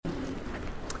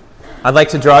I'd like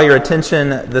to draw your attention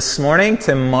this morning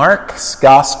to Mark's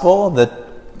Gospel,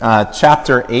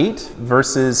 chapter 8,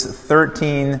 verses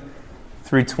 13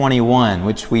 through 21,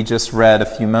 which we just read a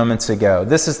few moments ago.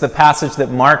 This is the passage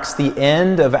that marks the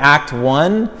end of Act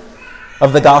 1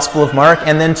 of the Gospel of Mark,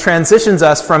 and then transitions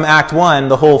us from Act 1,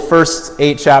 the whole first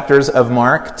 8 chapters of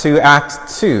Mark, to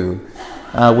Act 2,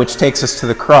 which takes us to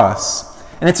the cross.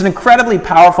 And it's an incredibly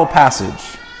powerful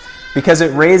passage because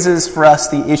it raises for us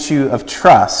the issue of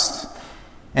trust,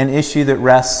 an issue that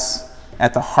rests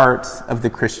at the heart of the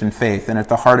Christian faith and at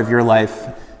the heart of your life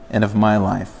and of my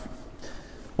life.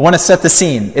 I want to set the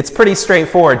scene. It's pretty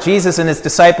straightforward. Jesus and his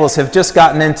disciples have just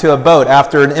gotten into a boat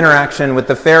after an interaction with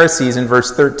the Pharisees in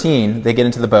verse 13. They get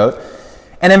into the boat.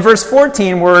 And in verse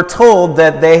 14, we're told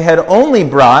that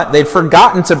they'd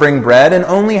forgotten to bring bread and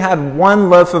only had one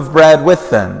loaf of bread with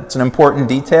them. It's an important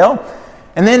detail.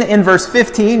 And then in verse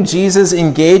 15, Jesus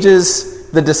engages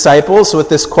the disciples with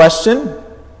this question,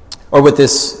 or with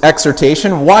this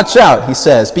exhortation. Watch out, he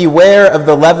says. Beware of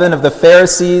the leaven of the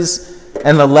Pharisees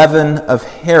and the leaven of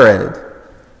Herod.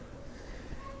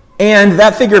 And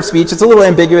that figure of speech, it's a little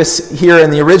ambiguous here in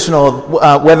the original,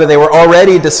 whether they were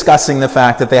already discussing the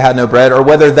fact that they had no bread, or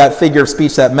whether that figure of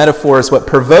speech, that metaphor, is what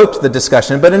provoked the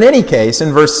discussion. But in any case,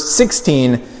 in verse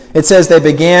 16, it says they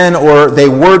began, or they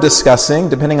were discussing,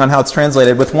 depending on how it's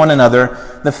translated, with one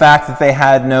another, the fact that they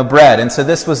had no bread. And so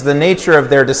this was the nature of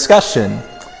their discussion.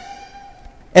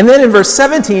 And then in verse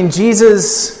 17,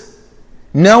 Jesus,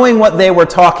 knowing what they were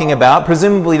talking about,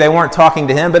 presumably they weren't talking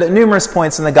to him, but at numerous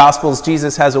points in the Gospels,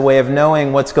 Jesus has a way of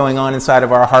knowing what's going on inside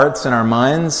of our hearts and our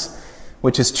minds,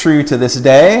 which is true to this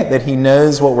day, that he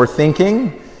knows what we're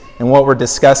thinking and what we're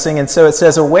discussing. And so it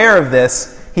says, aware of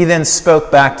this, he then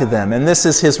spoke back to them. And this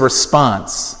is his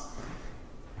response.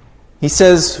 He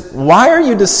says, why are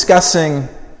you discussing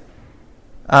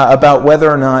about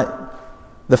whether or not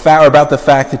about the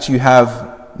fact that you have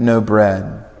no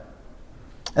bread?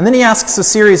 And then he asks a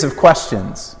series of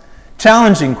questions,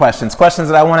 challenging questions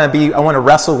that I want to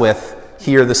wrestle with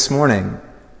here this morning.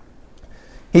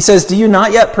 He says, do you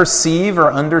not yet perceive or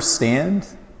understand?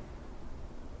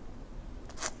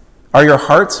 Are your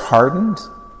hearts hardened?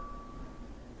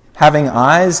 Having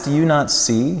eyes, do you not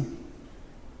see?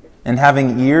 And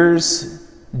having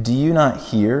ears, do you not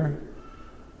hear?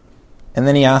 And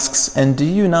then he asks, and do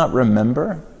you not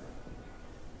remember?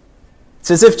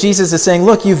 It's as if Jesus is saying,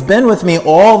 look, you've been with me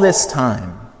all this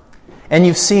time, and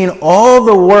you've seen all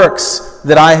the works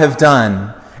that I have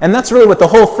done. And that's really what the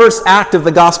whole first act of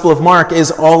the Gospel of Mark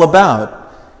is all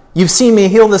about. You've seen me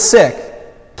heal the sick,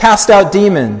 cast out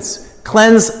demons,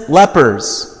 cleanse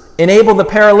lepers, enable the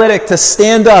paralytic to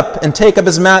stand up and take up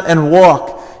his mat and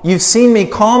walk. You've seen me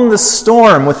calm the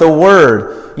storm with a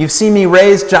word. You've seen me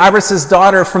raise Jairus'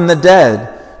 daughter from the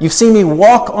dead. You've seen me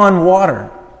walk on water.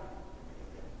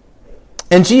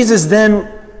 And Jesus then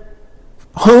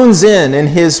hones in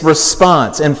his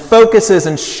response and focuses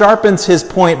and sharpens his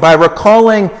point by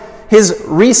recalling his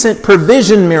recent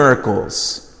provision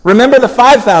miracles. Remember the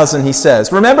 5,000, he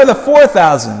says. Remember the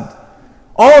 4,000.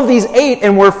 All of these ate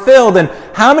and were filled. And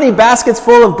how many baskets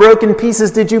full of broken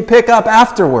pieces did you pick up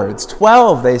afterwards?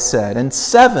 12, they said, and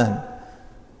 7.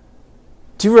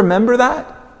 Do you remember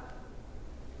that?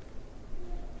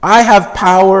 I have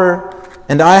power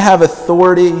and I have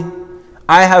authority.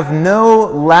 I have no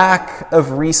lack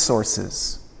of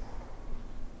resources.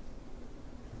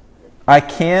 I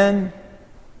can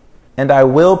and I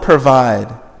will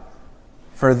provide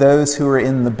for those who are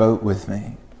in the boat with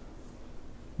me,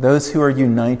 those who are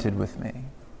united with me.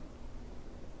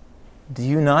 Do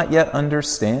you not yet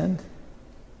understand?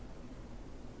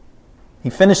 He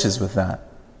finishes with that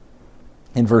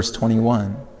in verse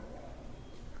 21.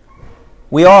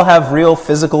 We all have real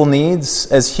physical needs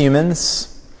as humans.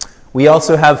 We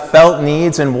also have felt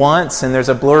needs and wants, and there's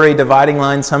a blurry dividing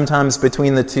line sometimes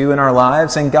between the two in our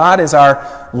lives. And God is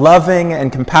our loving and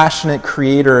compassionate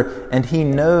creator, and he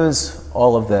knows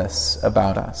all of this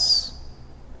about us.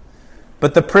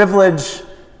 But the privilege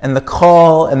and the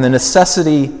call and the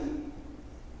necessity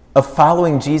of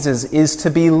following Jesus is to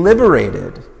be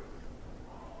liberated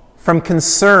from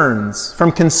concerns,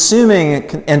 from consuming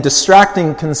and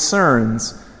distracting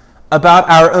concerns about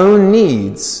our own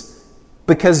needs,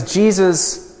 because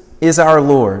Jesus is our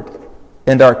Lord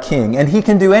and our King, and he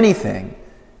can do anything,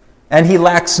 and he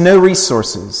lacks no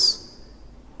resources,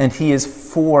 and he is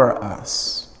for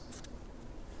us.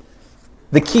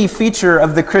 The key feature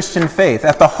of the Christian faith,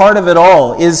 at the heart of it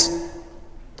all, is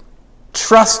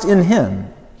trust in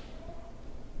him,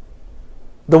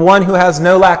 the one who has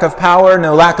no lack of power,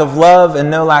 no lack of love, and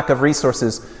no lack of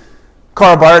resources.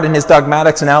 Karl Barth, in his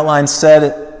Dogmatics and Outlines,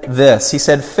 said this. He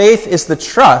said, faith is the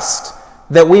trust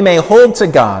that we may hold to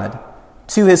God,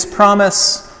 to his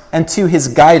promise, and to his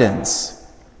guidance.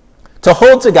 To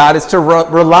hold to God is to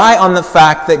rely on the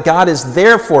fact that God is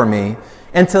there for me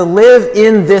and to live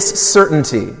in this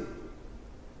certainty.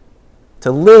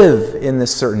 To live in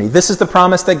this certainty. This is the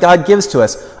promise that God gives to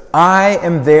us. I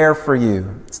am there for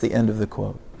you. It's the end of the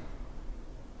quote.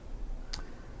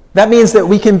 That means that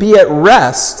we can be at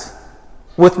rest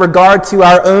with regard to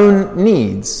our own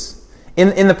needs.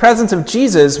 In the presence of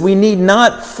Jesus, we need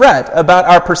not fret about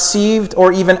our perceived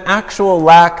or even actual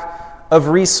lack of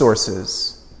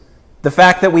resources. The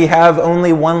fact that we have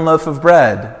only one loaf of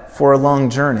bread for a long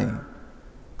journey.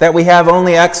 That we have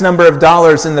only X number of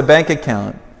dollars in the bank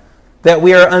account. That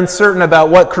we are uncertain about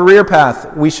what career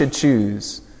path we should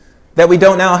choose. That we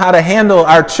don't know how to handle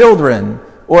our children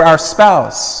or our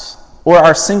spouse or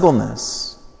our singleness.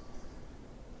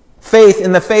 Faith,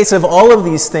 in the face of all of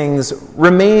these things,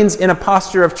 remains in a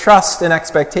posture of trust and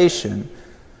expectation.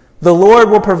 The Lord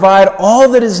will provide all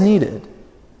that is needed.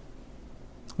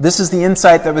 This is the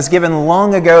insight that was given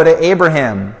long ago to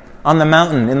Abraham on the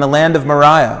mountain in the land of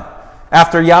Moriah,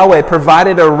 after Yahweh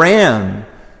provided a ram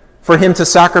for him to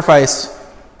sacrifice,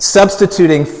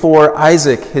 substituting for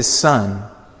Isaac, his son.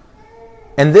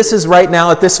 And this is right now,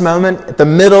 at this moment, at the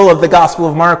middle of the Gospel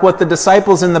of Mark, what the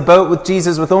disciples in the boat with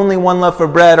Jesus with only one loaf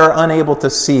of bread are unable to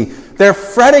see. Their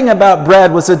fretting about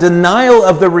bread was a denial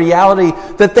of the reality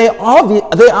that they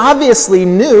obviously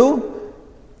knew.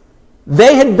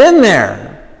 They had been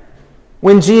there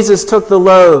when Jesus took the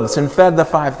loaves and fed the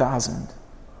 5,000.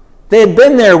 They had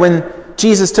been there when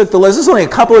Jesus took the loaves. This was only a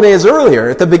couple of days earlier,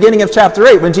 at the beginning of chapter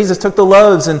 8, when Jesus took the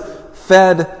loaves and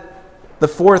fed the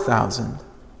 4,000.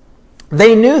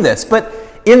 They knew this, but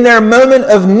in their moment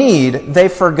of need, they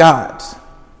forgot.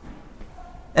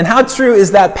 And how true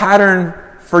is that pattern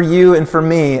for you and for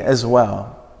me as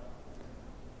well?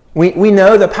 We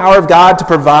know the power of God to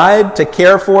provide, to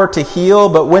care for, to heal,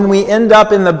 but when we end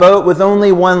up in the boat with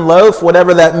only one loaf,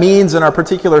 whatever that means in our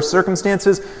particular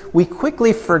circumstances, we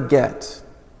quickly forget.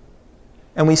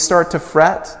 And we start to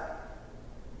fret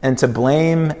and to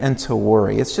blame and to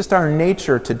worry. It's just our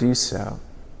nature to do so.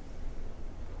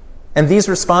 And these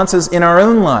responses in our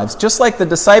own lives, just like the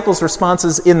disciples'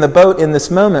 responses in the boat in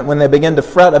this moment when they begin to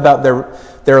fret about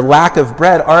their lack of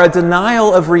bread, are a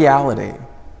denial of reality,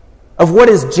 of what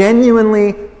is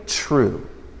genuinely true,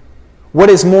 what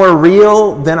is more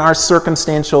real than our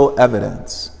circumstantial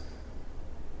evidence.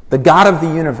 The God of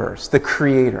the universe, the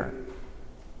Creator,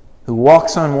 who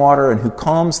walks on water and who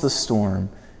calms the storm,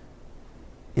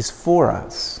 is for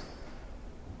us.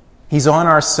 He's on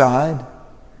our side.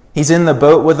 He's in the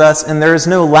boat with us, and there is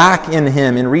no lack in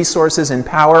him in resources, in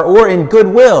power, or in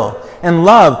goodwill and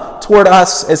love toward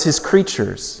us as his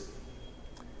creatures.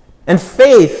 And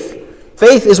faith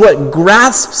is what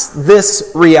grasps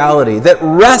this reality, that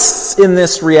rests in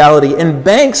this reality, and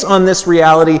banks on this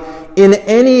reality in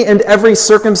any and every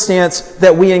circumstance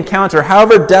that we encounter,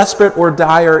 however desperate or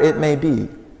dire it may be.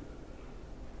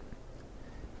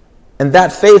 And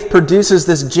that faith produces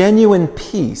this genuine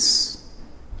peace,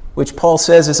 which Paul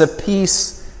says is a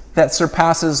peace that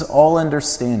surpasses all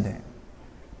understanding,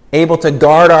 able to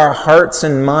guard our hearts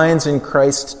and minds in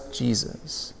Christ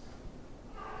Jesus.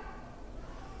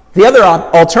 The other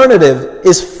alternative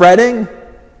is fretting,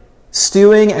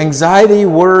 stewing, anxiety,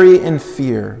 worry, and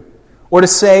fear. Or to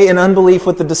say in unbelief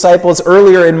with the disciples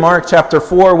earlier in Mark chapter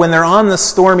 4, when they're on the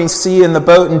stormy sea in the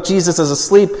boat and Jesus is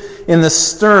asleep in the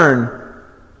stern,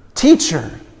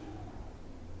 "Teacher,"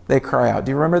 they cry out.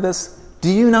 Do you remember this? "Do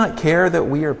you not care that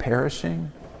we are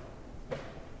perishing?"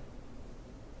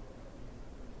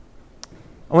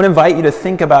 I want to invite you to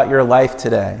think about your life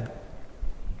today,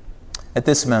 at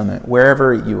this moment,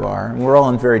 wherever you are. And we're all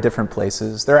in very different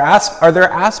places. Are there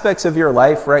aspects of your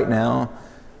life right now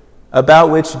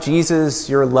about which Jesus,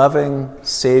 your loving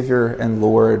Savior and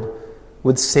Lord,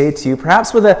 would say to you,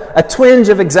 perhaps with a twinge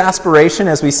of exasperation,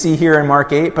 as we see here in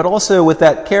Mark 8, but also with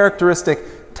that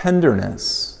characteristic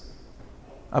tenderness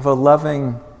of a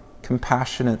loving,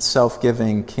 compassionate,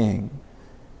 self-giving King?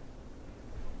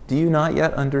 Do you not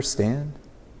yet understand?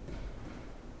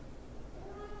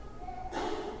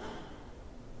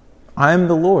 I am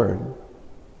the Lord,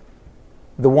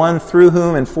 the one through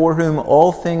whom and for whom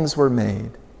all things were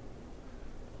made.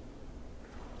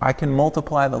 I can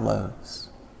multiply the loaves.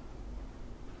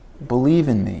 Believe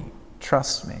in me,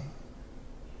 trust me,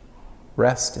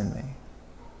 rest in me.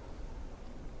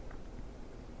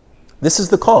 This is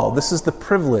the call. This is the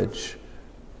privilege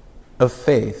of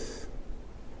faith.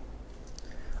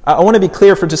 I want to be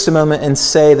clear for just a moment and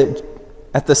say that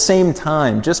at the same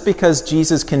time, just because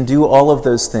Jesus can do all of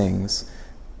those things,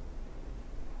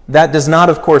 That does not,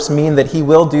 of course, mean that he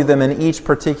will do them in each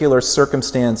particular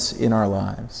circumstance in our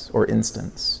lives or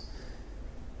instance.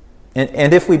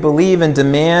 And if we believe and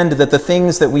demand that the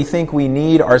things that we think we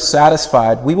need are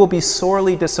satisfied, we will be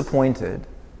sorely disappointed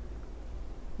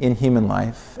in human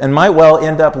life and might well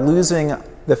end up losing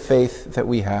the faith that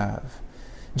we have.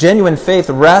 Genuine faith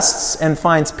rests and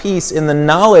finds peace in the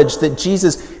knowledge that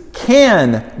Jesus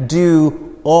can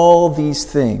do all these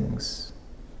things,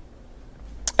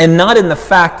 and not in the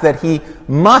fact that he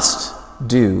must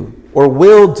do or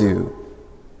will do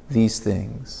these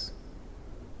things.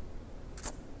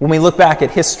 When we look back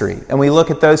at history and we look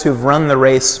at those who've run the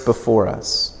race before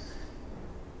us,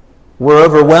 we're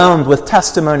overwhelmed with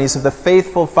testimonies of the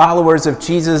faithful followers of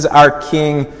Jesus, our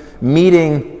King,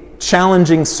 meeting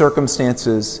challenging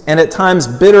circumstances and at times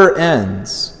bitter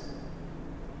ends,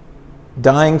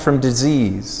 dying from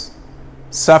disease,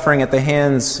 suffering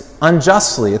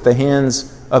unjustly at the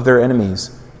hands of their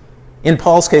enemies. In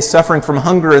Paul's case, suffering from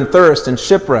hunger and thirst and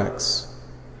shipwrecks,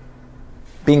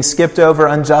 being skipped over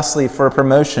unjustly for a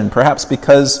promotion, perhaps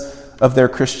because of their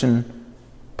Christian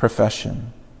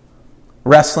profession,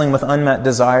 wrestling with unmet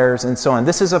desires, and so on.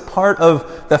 This is a part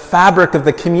of the fabric of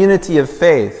the community of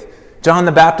faith. John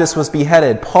the Baptist was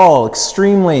beheaded. Paul,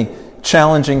 extremely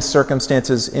challenging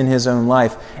circumstances in his own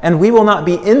life. And we will not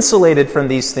be insulated from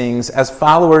these things as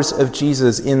followers of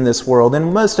Jesus in this world.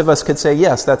 And most of us could say,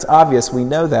 yes, that's obvious. We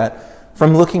know that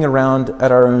from looking around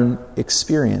at our own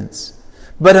experience.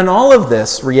 But in all of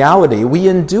this reality, we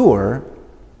endure,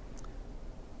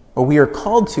 or we are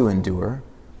called to endure,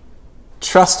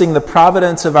 trusting the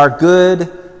providence of our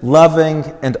good, loving,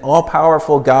 and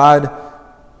all-powerful God,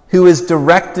 who is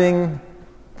directing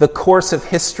the course of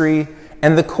history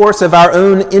and the course of our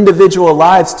own individual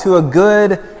lives to a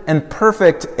good and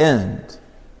perfect end.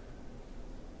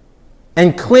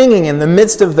 And clinging in the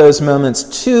midst of those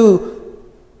moments to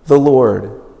the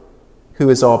Lord, who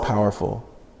is all-powerful,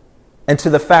 and to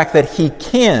the fact that he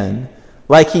can,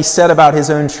 like he said about his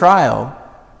own trial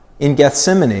in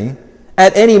Gethsemane,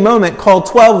 at any moment call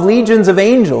 12 legions of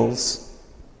angels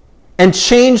and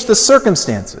change the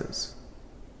circumstances.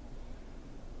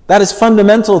 That is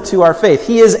fundamental to our faith.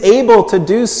 He is able to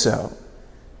do so.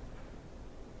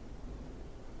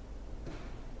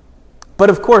 But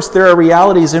of course, there are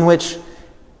realities in which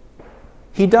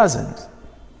he doesn't.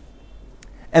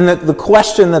 And the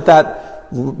question that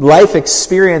life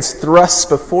experience thrusts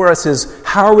before us is,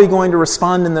 how are we going to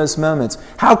respond in those moments?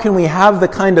 How can we have the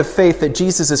kind of faith that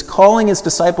Jesus is calling his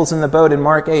disciples in the boat in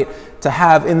Mark 8 to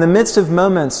have in the midst of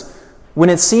moments when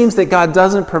it seems that God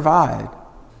doesn't provide?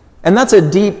 And that's a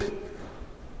deep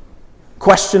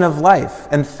question of life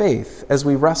and faith as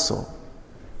we wrestle.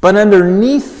 But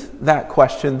underneath that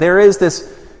question, there is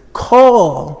this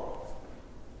call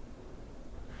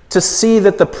to see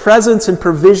that the presence and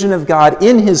provision of God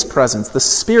in his presence, the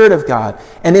Spirit of God,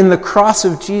 and in the cross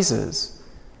of Jesus,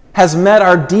 has met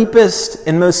our deepest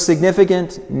and most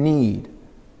significant need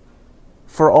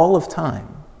for all of time.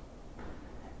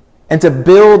 And to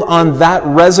build on that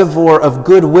reservoir of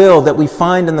goodwill that we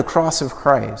find in the cross of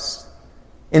Christ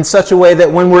in such a way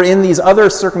that when we're in these other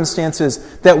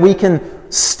circumstances, that we can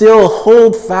still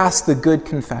hold fast the good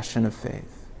confession of faith.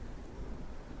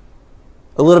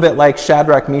 A little bit like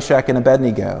Shadrach, Meshach, and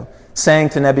Abednego saying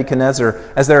to Nebuchadnezzar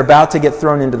as they're about to get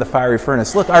thrown into the fiery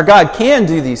furnace, look, our God can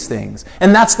do these things.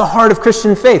 And that's the heart of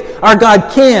Christian faith. Our God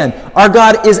can. Our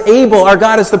God is able. Our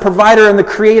God is the provider and the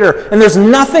creator. And there's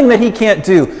nothing that he can't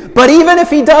do. But even if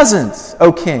he doesn't,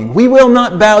 O King, we will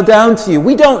not bow down to you.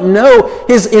 We don't know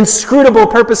his inscrutable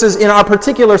purposes in our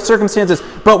particular circumstances,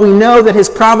 but we know that his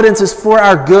providence is for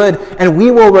our good, and we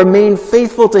will remain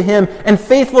faithful to him and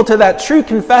faithful to that true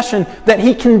confession that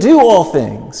he can do all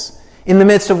things in the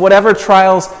midst of whatever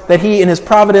trials that he in his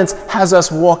providence has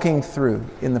us walking through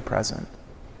in the present.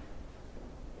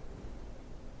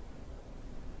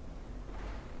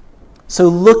 So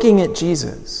looking at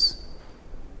Jesus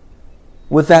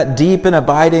with that deep and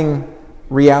abiding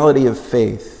reality of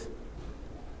faith,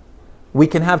 we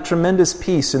can have tremendous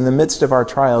peace in the midst of our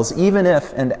trials, even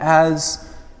if and as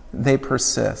they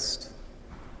persist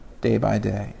day by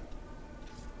day.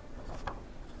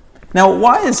 Now,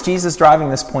 why is Jesus driving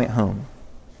this point home?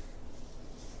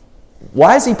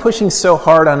 Why is he pushing so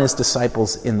hard on his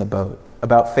disciples in the boat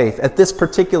about faith at this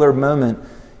particular moment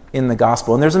in the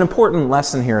gospel? And there's an important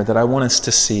lesson here that I want us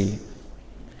to see.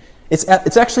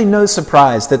 It's actually no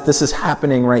surprise that this is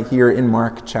happening right here in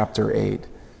Mark chapter 8.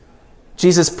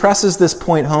 Jesus presses this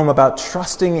point home about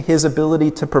trusting his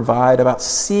ability to provide, about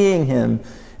seeing him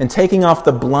and taking off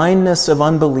the blindness of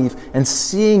unbelief and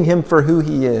seeing him for who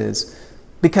he is.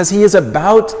 because he is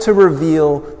about to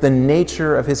reveal the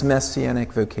nature of his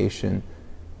messianic vocation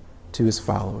to his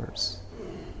followers.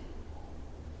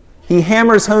 He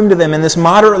hammers home to them in this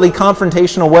moderately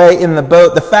confrontational way in the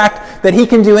boat the fact that he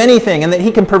can do anything and that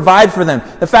he can provide for them.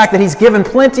 The fact that he's given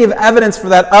plenty of evidence for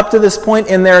that up to this point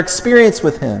in their experience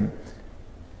with him.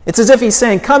 It's as if he's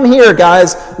saying, come here,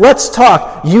 guys, let's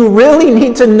talk. You really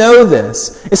need to know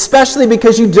this, especially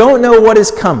because you don't know what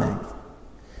is coming.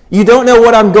 You don't know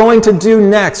what I'm going to do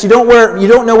next. You don't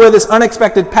know where this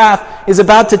unexpected path is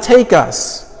about to take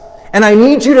us. And I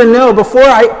need you to know, before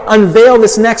I unveil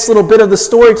this next little bit of the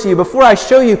story to you, before I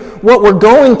show you what we're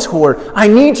going toward, I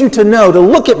need you to know, to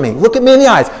look at me in the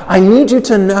eyes. I need you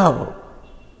to know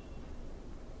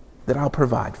that I'll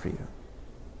provide for you.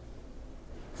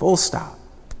 Full stop.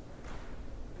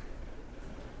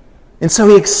 And so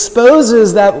he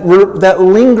exposes that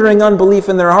lingering unbelief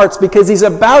in their hearts because he's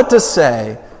about to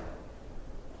say,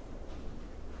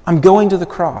 I'm going to the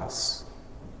cross.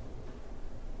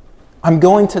 I'm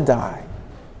going to die.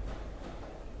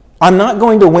 I'm not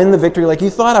going to win the victory like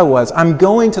you thought I was. I'm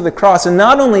going to the cross. And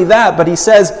not only that, but he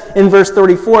says in verse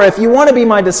 34, if you want to be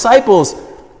my disciples,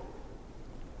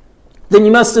 then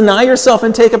you must deny yourself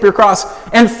and take up your cross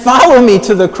and follow me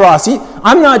to the cross.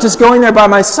 I'm not just going there by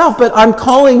myself, but I'm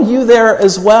calling you there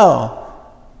as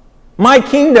well. My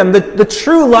kingdom, the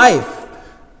true life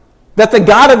that the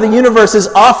God of the universe is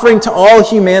offering to all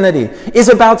humanity, is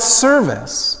about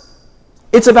service.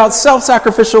 It's about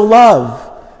self-sacrificial love.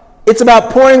 It's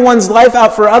about pouring one's life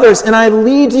out for others, and I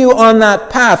lead you on that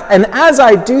path. And as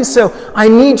I do so, I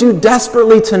need you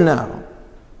desperately to know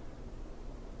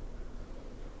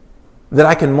that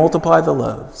I can multiply the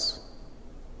loaves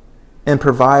and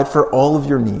provide for all of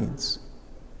your needs.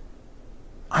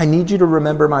 I need you to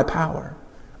remember my power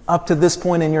up to this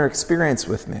point in your experience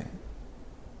with me.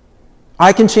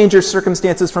 I can change your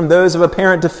circumstances from those of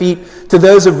apparent defeat to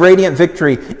those of radiant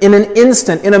victory in an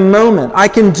instant, in a moment. I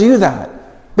can do that.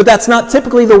 But that's not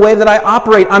typically the way that I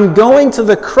operate. I'm going to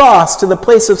the cross, to the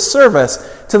place of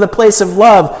service, to the place of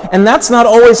love. And that's not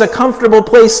always a comfortable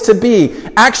place to be.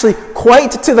 Actually,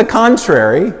 quite to the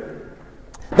contrary.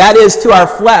 That is, to our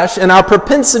flesh and our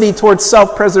propensity towards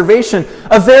self-preservation,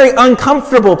 a very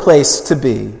uncomfortable place to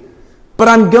be. But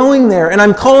I'm going there, and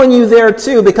I'm calling you there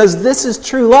too, because this is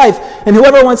true life. And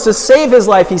whoever wants to save his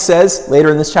life, he says, later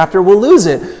in this chapter, will lose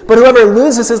it. But whoever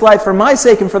loses his life for my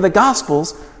sake and for the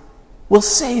gospel's will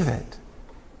save it.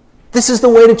 This is the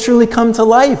way to truly come to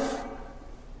life.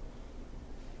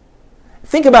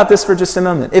 Think about this for just a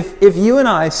moment. If you and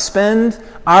I spend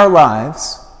our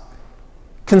lives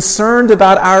concerned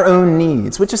about our own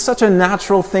needs, which is such a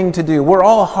natural thing to do, we're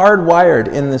all hardwired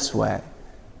in this way.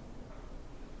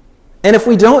 And if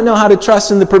we don't know how to trust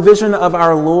in the provision of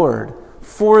our Lord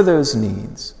for those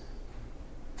needs,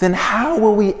 then how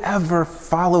will we ever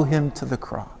follow him to the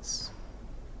cross?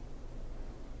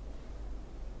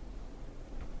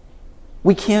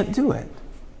 We can't do it.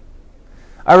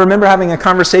 I remember having a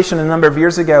conversation a number of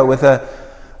years ago with a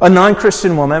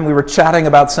non-Christian woman. We were chatting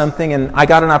about something, and I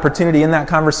got an opportunity in that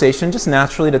conversation, just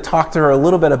naturally, to talk to her a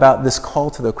little bit about this call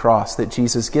to the cross that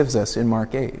Jesus gives us in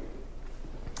Mark 8.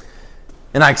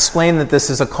 And I explained that this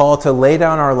is a call to lay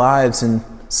down our lives in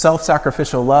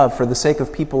self-sacrificial love for the sake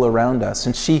of people around us.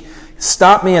 And she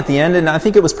stopped me at the end, and I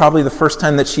think it was probably the first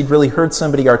time that she'd really heard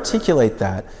somebody articulate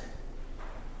that.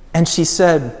 And she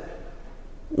said,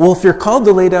 well, if you're called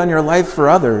to lay down your life for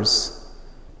others,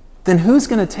 then who's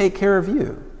going to take care of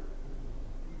you?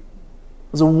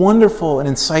 It was a wonderful and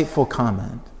insightful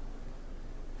comment.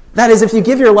 That is, if you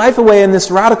give your life away in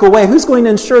this radical way, who's going to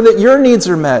ensure that your needs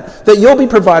are met, that you'll be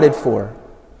provided for?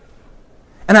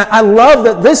 And I love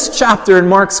that this chapter in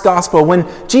Mark's Gospel, when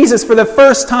Jesus for the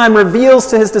first time reveals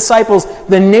to his disciples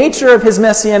the nature of his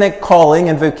messianic calling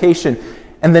and vocation,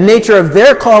 and the nature of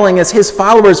their calling as his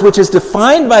followers, which is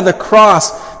defined by the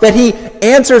cross, that he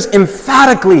answers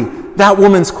emphatically that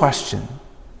woman's question.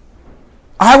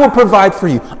 I will provide for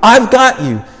you. I've got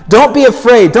you. Don't be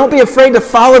afraid. Don't be afraid to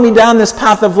follow me down this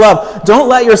path of love. Don't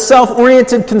let your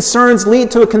self-oriented concerns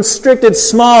lead to a constricted,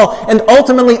 small, and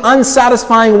ultimately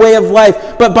unsatisfying way of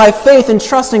life. But by faith and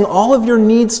trusting all of your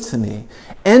needs to me,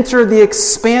 enter the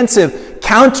expansive,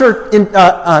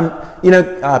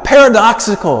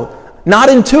 paradoxical, not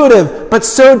intuitive, but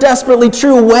so desperately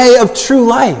true way of true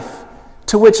life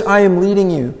to which I am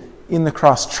leading you in the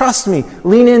cross. Trust me.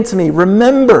 Lean into me.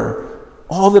 Remember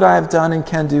all that I have done and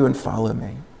can do, and follow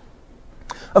me.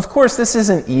 Of course, this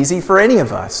isn't easy for any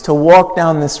of us to walk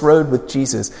down this road with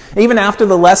Jesus. Even after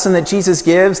the lesson that Jesus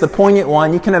gives, the poignant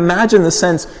one, you can imagine the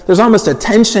sense, there's almost a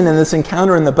tension in this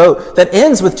encounter in the boat that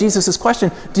ends with Jesus'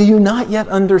 question, do you not yet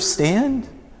understand?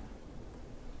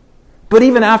 But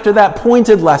even after that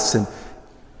pointed lesson,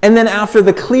 and then after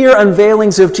the clear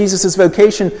unveilings of Jesus'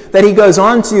 vocation that he goes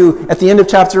on to at the end of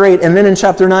chapter 8, and then in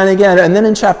chapter 9 again, and then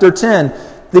in chapter 10,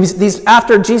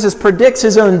 after Jesus predicts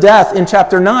his own death in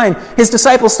chapter 9, his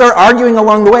disciples start arguing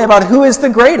along the way about who is the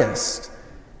greatest.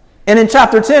 And in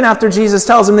chapter 10, after Jesus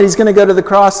tells him that he's going to go to the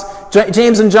cross,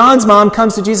 James and John's mom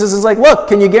comes to Jesus and is like, look,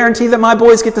 can you guarantee that my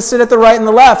boys get to sit at the right and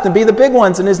the left and be the big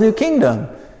ones in his new kingdom?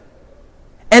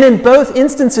 And in both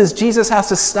instances, Jesus has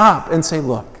to stop and say,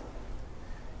 look,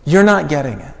 you're not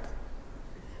getting it.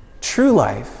 True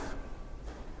life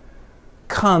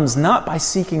comes not by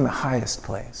seeking the highest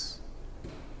place,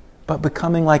 but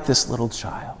becoming like this little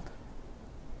child.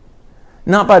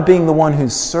 Not by being the one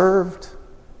who's served,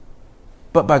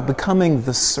 but by becoming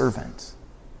the servant,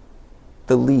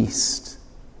 the least,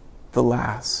 the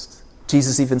last.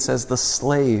 Jesus even says the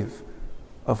slave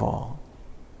of all.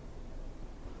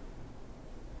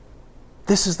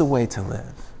 This is the way to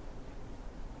live.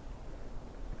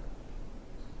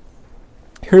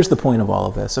 Here's the point of all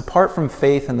of this. Apart from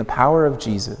faith and the power of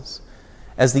Jesus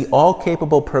as the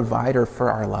all-capable provider for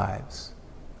our lives,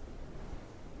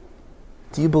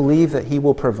 do you believe that he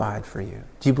will provide for you?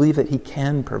 Do you believe that he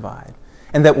can provide?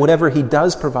 And that whatever he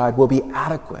does provide will be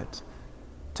adequate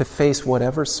to face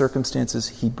whatever circumstances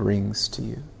he brings to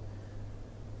you?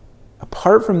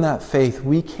 Apart from that faith,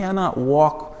 we cannot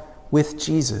walk with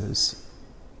Jesus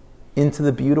into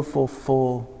the beautiful,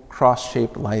 full,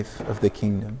 cross-shaped life of the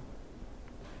kingdom.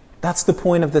 That's the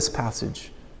point of this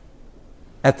passage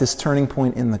at this turning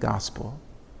point in the gospel.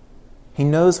 He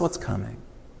knows what's coming.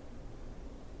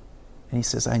 And he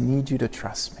says, I need you to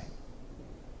trust me.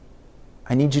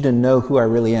 I need you to know who I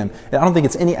really am. And I don't think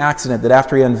it's any accident that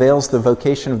after he unveils the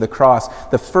vocation of the cross,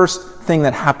 the first thing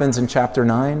that happens in chapter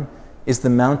 9 is the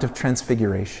Mount of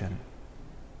Transfiguration.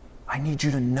 I need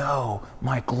you to know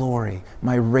my glory,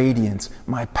 my radiance,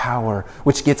 my power,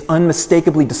 which gets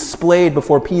unmistakably displayed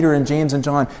before Peter and James and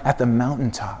John at the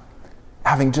mountaintop,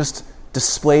 having just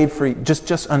displayed for you,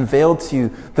 just unveiled to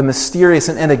you the mysterious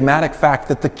and enigmatic fact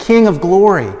that the King of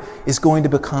glory is going to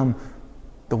become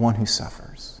the one who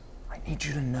suffers. I need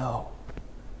you to know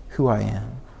who I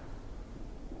am.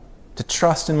 To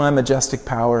trust in my majestic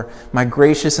power, my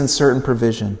gracious and certain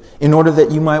provision, in order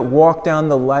that you might walk down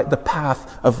the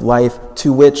path of life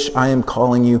to which I am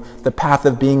calling you, the path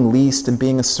of being least and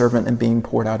being a servant and being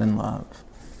poured out in love.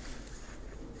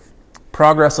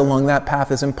 Progress along that path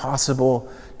is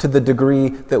impossible to the degree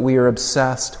that we are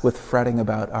obsessed with fretting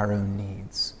about our own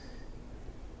needs.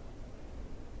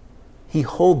 He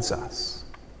holds us.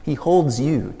 He holds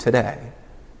you today.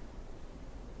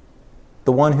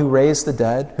 The one who raised the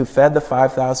dead, who fed the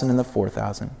 5,000 and the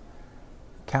 4,000,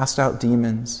 cast out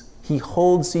demons. He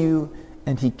holds you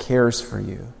and he cares for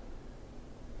you.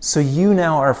 So you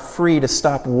now are free to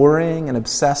stop worrying and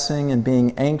obsessing and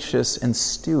being anxious and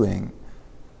stewing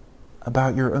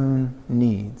about your own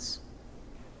needs.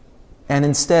 And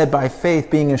instead, by faith,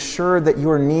 being assured that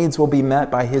your needs will be met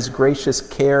by his gracious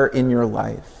care in your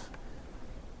life.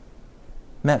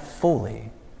 Met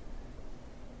fully.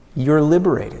 You're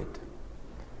liberated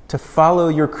to follow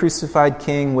your crucified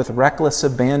King with reckless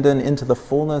abandon into the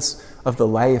fullness of the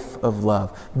life of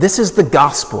love. This is the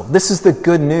gospel. This is the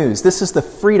good news. This is the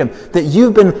freedom that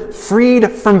you've been freed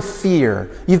from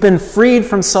fear. You've been freed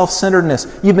from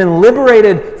self-centeredness. You've been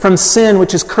liberated from sin,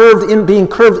 which is being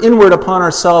curved inward upon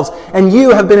ourselves. And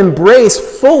you have been embraced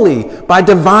fully by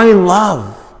divine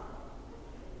love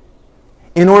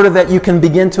in order that you can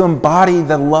begin to embody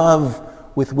the love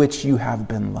with which you have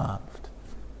been loved.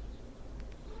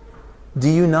 Do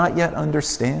you not yet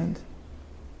understand?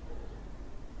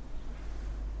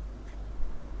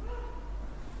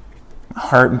 My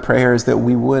heart and prayer is that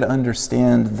we would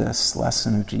understand this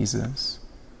lesson of Jesus.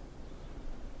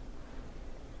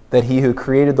 That he who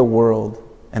created the world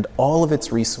and all of its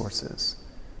resources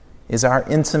is our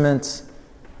intimate,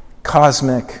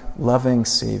 cosmic, loving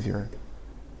Savior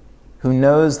who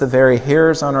knows the very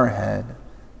hairs on our head,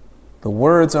 the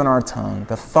words on our tongue,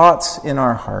 the thoughts in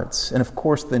our hearts, and of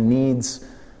course the needs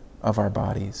of our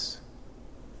bodies.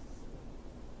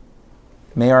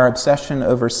 May our obsession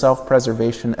over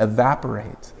self-preservation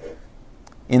evaporate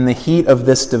in the heat of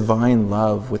this divine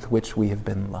love with which we have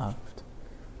been loved.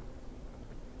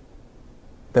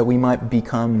 That we might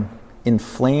become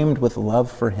inflamed with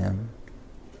love for him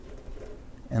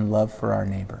and love for our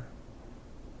neighbor.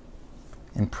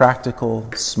 In practical,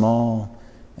 small,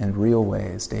 and real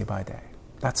ways day by day.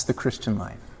 That's the Christian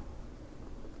life.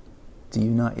 Do you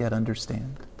not yet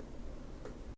understand?